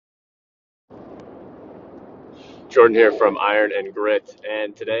Jordan here from Iron and Grit,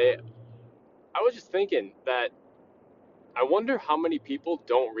 and today I was just thinking that I wonder how many people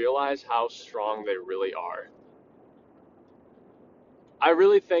don't realize how strong they really are. I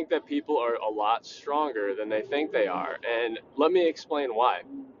really think that people are a lot stronger than they think they are, and let me explain why.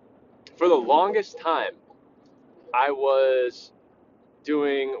 For the longest time, I was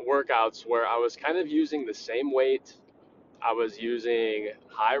doing workouts where I was kind of using the same weight, I was using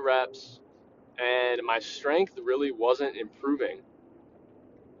high reps, and my strength really wasn't improving.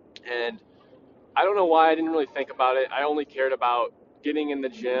 And I don't know why I didn't really think about it. I only cared about getting in the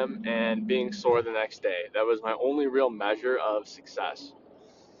gym and being sore the next day. That was my only real measure of success.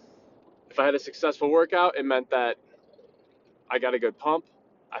 If I had a successful workout, it meant that I got a good pump.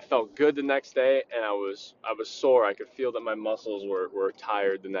 I felt good the next day, and I was sore. I could feel that my muscles were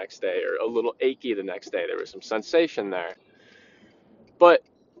tired the next day, or a little achy the next day. There was some sensation there. But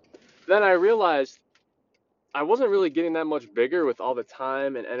then I realized I wasn't really getting that much bigger with all the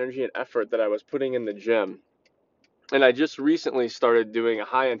time and energy and effort that I was putting in the gym. And I just recently started doing a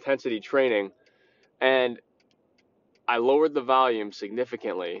high intensity training, and I lowered the volume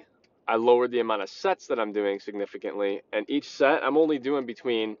significantly. I lowered the amount of sets that I'm doing significantly, and each set I'm only doing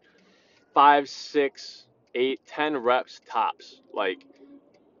between 5, 6, 8, 10 reps tops. Like,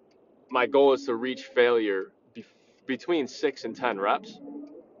 my goal is to reach failure between 6 and 10 reps,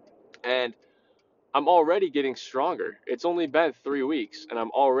 and I'm already getting stronger. It's only been 3 weeks, and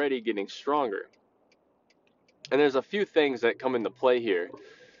I'm already getting stronger. And there's a few things that come into play here.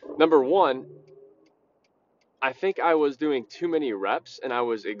 Number one, I think I was doing too many reps and I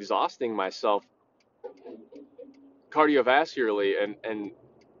was exhausting myself cardiovascularly and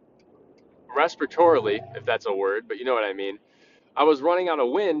respiratorily, if that's a word, but you know what I mean. I was running out of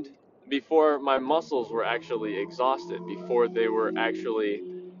wind before my muscles were actually exhausted, before they were actually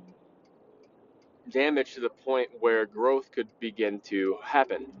damaged to the point where growth could begin to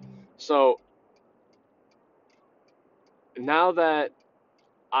happen. So now that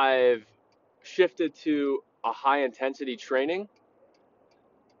I've shifted to a high intensity training,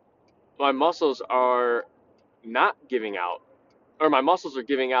 my muscles are not giving out, or my muscles are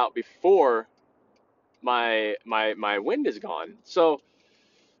giving out before my wind is gone. So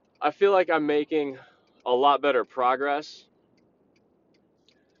I feel like I'm making a lot better progress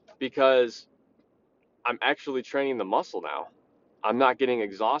because I'm actually training the muscle now. I'm not getting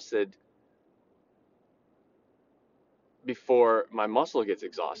exhausted before my muscle gets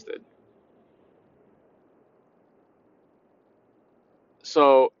exhausted.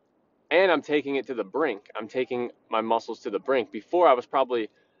 So, and I'm taking it to the brink. I'm taking my muscles to the brink. Before, I was probably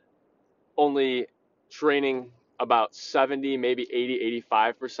only training about 70, maybe 80,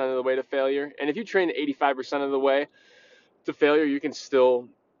 85% of the way to failure. And if you train 85% of the way to failure, you can still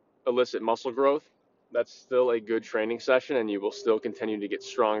elicit muscle growth. That's still a good training session, and you will still continue to get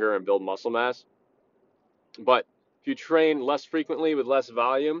stronger and build muscle mass. But if you train less frequently with less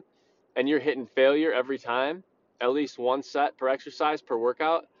volume and you're hitting failure every time, at least one set per exercise per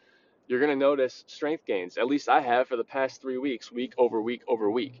workout, you're going to notice strength gains. At least I have for the past 3 weeks, week over week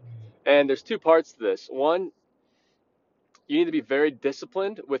over week. And there's two parts to this. One, you need to be very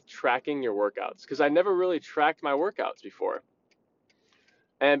disciplined with tracking your workouts, because I never really tracked my workouts before.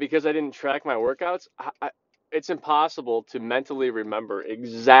 And because I didn't track my workouts, it's impossible to mentally remember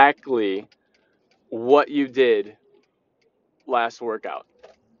exactly what you did last workout.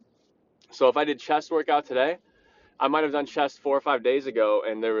 So if I did chest workout today, I might have done chest 4 or 5 days ago,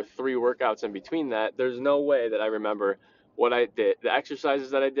 and there were 3 workouts in between that. There's no way that I remember what I did, the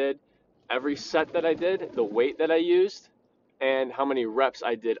exercises that I did, every set that I did, the weight that I used, and how many reps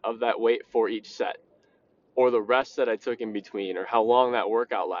I did of that weight for each set, or the rest that I took in between, or how long that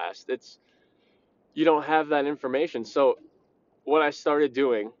workout lasts. You don't have that information. So what I started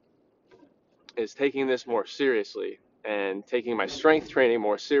doing is taking this more seriously and taking my strength training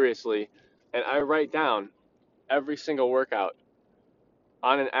more seriously, and I write down every single workout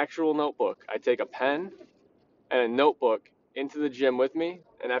on an actual notebook. I take a pen and a notebook into the gym with me,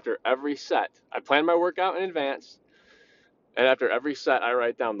 and after every set, I plan my workout in advance, and after every set, I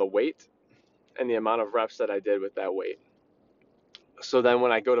write down the weight and the amount of reps that I did with that weight. So then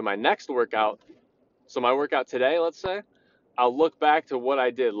when I go to my next workout, so my workout today, let's say, I'll look back to what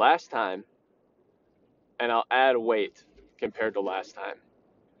I did last time and I'll add weight compared to last time.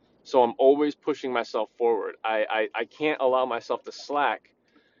 So I'm always pushing myself forward. I can't allow myself to slack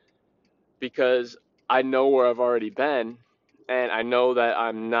because I know where I've already been, and I know that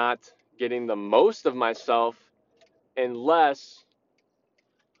I'm not getting the most of myself unless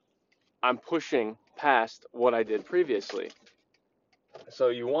I'm pushing past what I did previously. So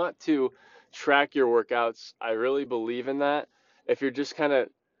you want to track your workouts. I really believe in that. If you're just kind of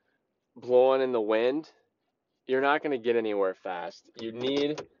blowing in the wind, you're not going to get anywhere fast. You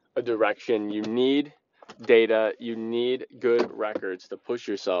need a direction, you need data, you need good records to push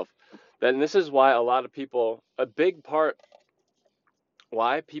yourself. Then this is why a lot of people, a big part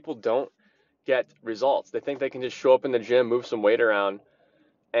why people don't get results. They think they can just show up in the gym, move some weight around,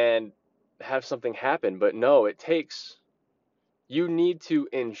 and have something happen. But no, you need to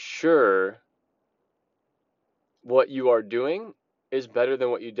ensure what you are doing is better than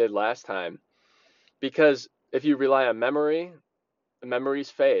what you did last time. Because if you rely on memory, the memories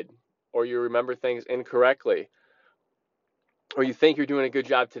fade, or you remember things incorrectly, or you think you're doing a good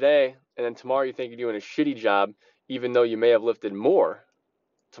job today, and then tomorrow you think you're doing a shitty job, even though you may have lifted more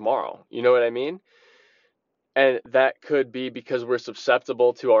tomorrow. You know what I mean? And that could be because we're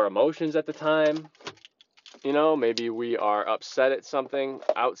susceptible to our emotions at the time. You know, maybe we are upset at something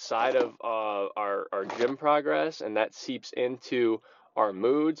outside of our gym progress, and that seeps into our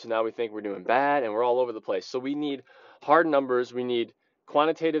mood. So now we think we're doing bad, and we're all over the place. So we need hard numbers. We need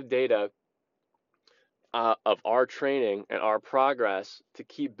quantitative data of our training and our progress to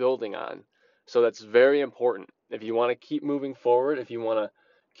keep building on. So that's very important. If you want to keep moving forward, if you want to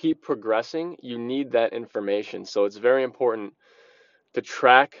keep progressing, you need that information. So it's very important to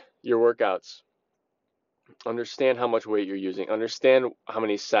track your workouts. Understand how much weight you're using. Understand how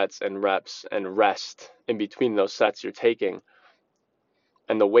many sets and reps and rest in between those sets you're taking,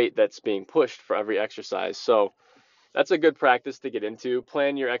 and the weight that's being pushed for every exercise. So that's a good practice to get into.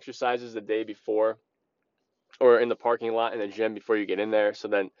 Plan your exercises the day before, or in the parking lot in the gym before you get in there, so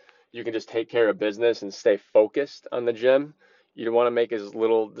then you can just take care of business and stay focused on the gym. You don't want to make as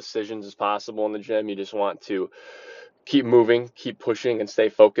little decisions as possible in the gym. You just want to keep moving, keep pushing, and stay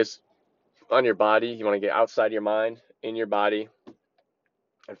focused on your body. You want to get outside your mind, in your body,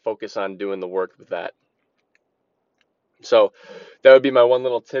 and focus on doing the work with that. So that would be my one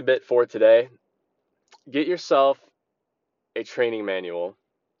little tidbit for today. Get yourself a training manual,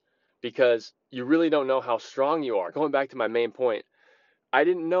 because you really don't know how strong you are. Going back to my main point, I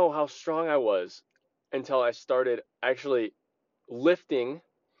didn't know how strong I was until I started actually lifting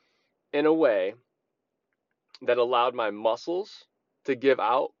in a way that allowed my muscles to give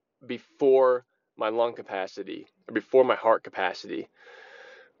out before my lung capacity, or before my heart capacity,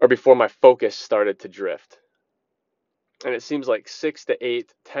 or before my focus started to drift. And it seems like 6 to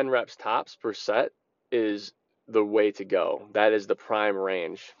 8, 10 reps tops per set is the way to go. That is the prime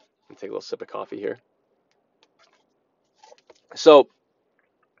range. Let me take a little sip of coffee here. So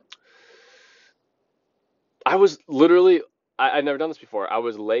I was literally, I'd never done this before. I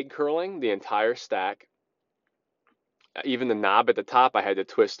was leg curling the entire stack. Even the knob at the top, I had to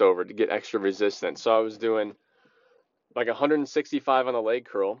twist over to get extra resistance. So I was doing like 165 on the leg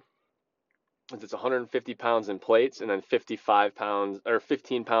curl. It's 150 pounds in plates, and then 55 pounds or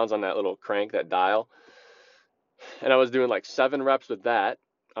 15 pounds on that little crank, that dial. And I was doing like 7 reps with that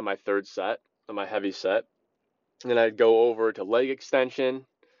on my third set, on my heavy set. And then I'd go over to leg extension,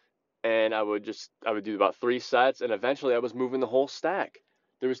 and I would do about 3 sets, and eventually I was moving the whole stack.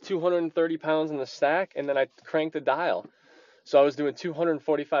 There was 230 pounds in the stack, and then I cranked the dial. So I was doing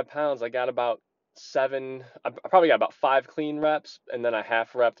 245 pounds. I got about 7, I probably got about 5 clean reps, and then I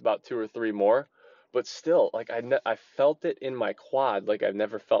half repped about 2 or 3 more. But still, like I felt it in my quad, like I've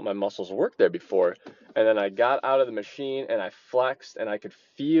never felt my muscles work there before. And then I got out of the machine and I flexed, and I could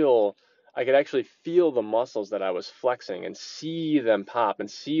actually feel the muscles that I was flexing and see them pop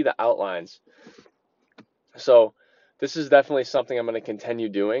and see the outlines. So this is definitely something I'm going to continue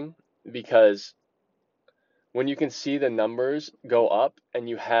doing, because when you can see the numbers go up and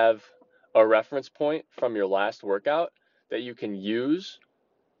you have a reference point from your last workout that you can use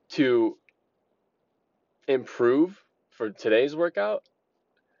to improve for today's workout,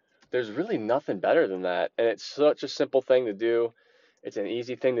 there's really nothing better than that. And it's such a simple thing to do. It's an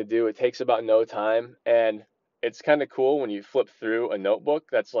easy thing to do. It takes about no time. And it's kind of cool when you flip through a notebook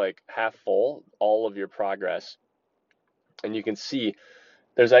that's like half full, all of your progress. And you can see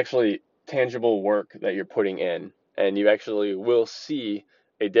there's actually tangible work that you're putting in. And you actually will see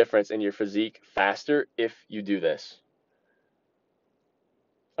a difference in your physique faster if you do this.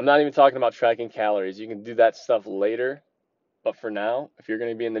 I'm not even talking about tracking calories. You can do that stuff later. But for now, if you're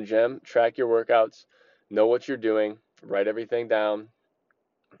going to be in the gym, track your workouts, know what you're doing, write everything down.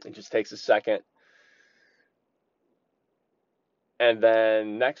 It just takes a second. And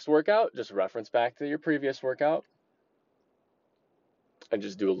then next workout, just reference back to your previous workout and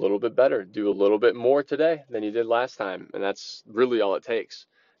just do a little bit better. Do a little bit more today than you did last time. And that's really all it takes.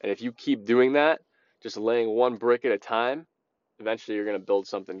 And if you keep doing that, just laying one brick at a time, eventually you're going to build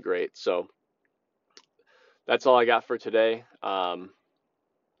something great. So that's all I got for today.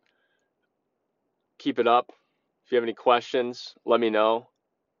 Keep it up. If you have any questions, let me know.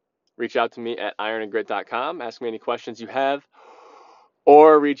 Reach out to me at ironandgrit.com. Ask me any questions you have,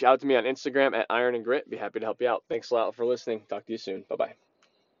 or reach out to me on Instagram at ironandgrit. Be happy to help you out. Thanks a lot for listening. Talk to you soon. Bye-bye.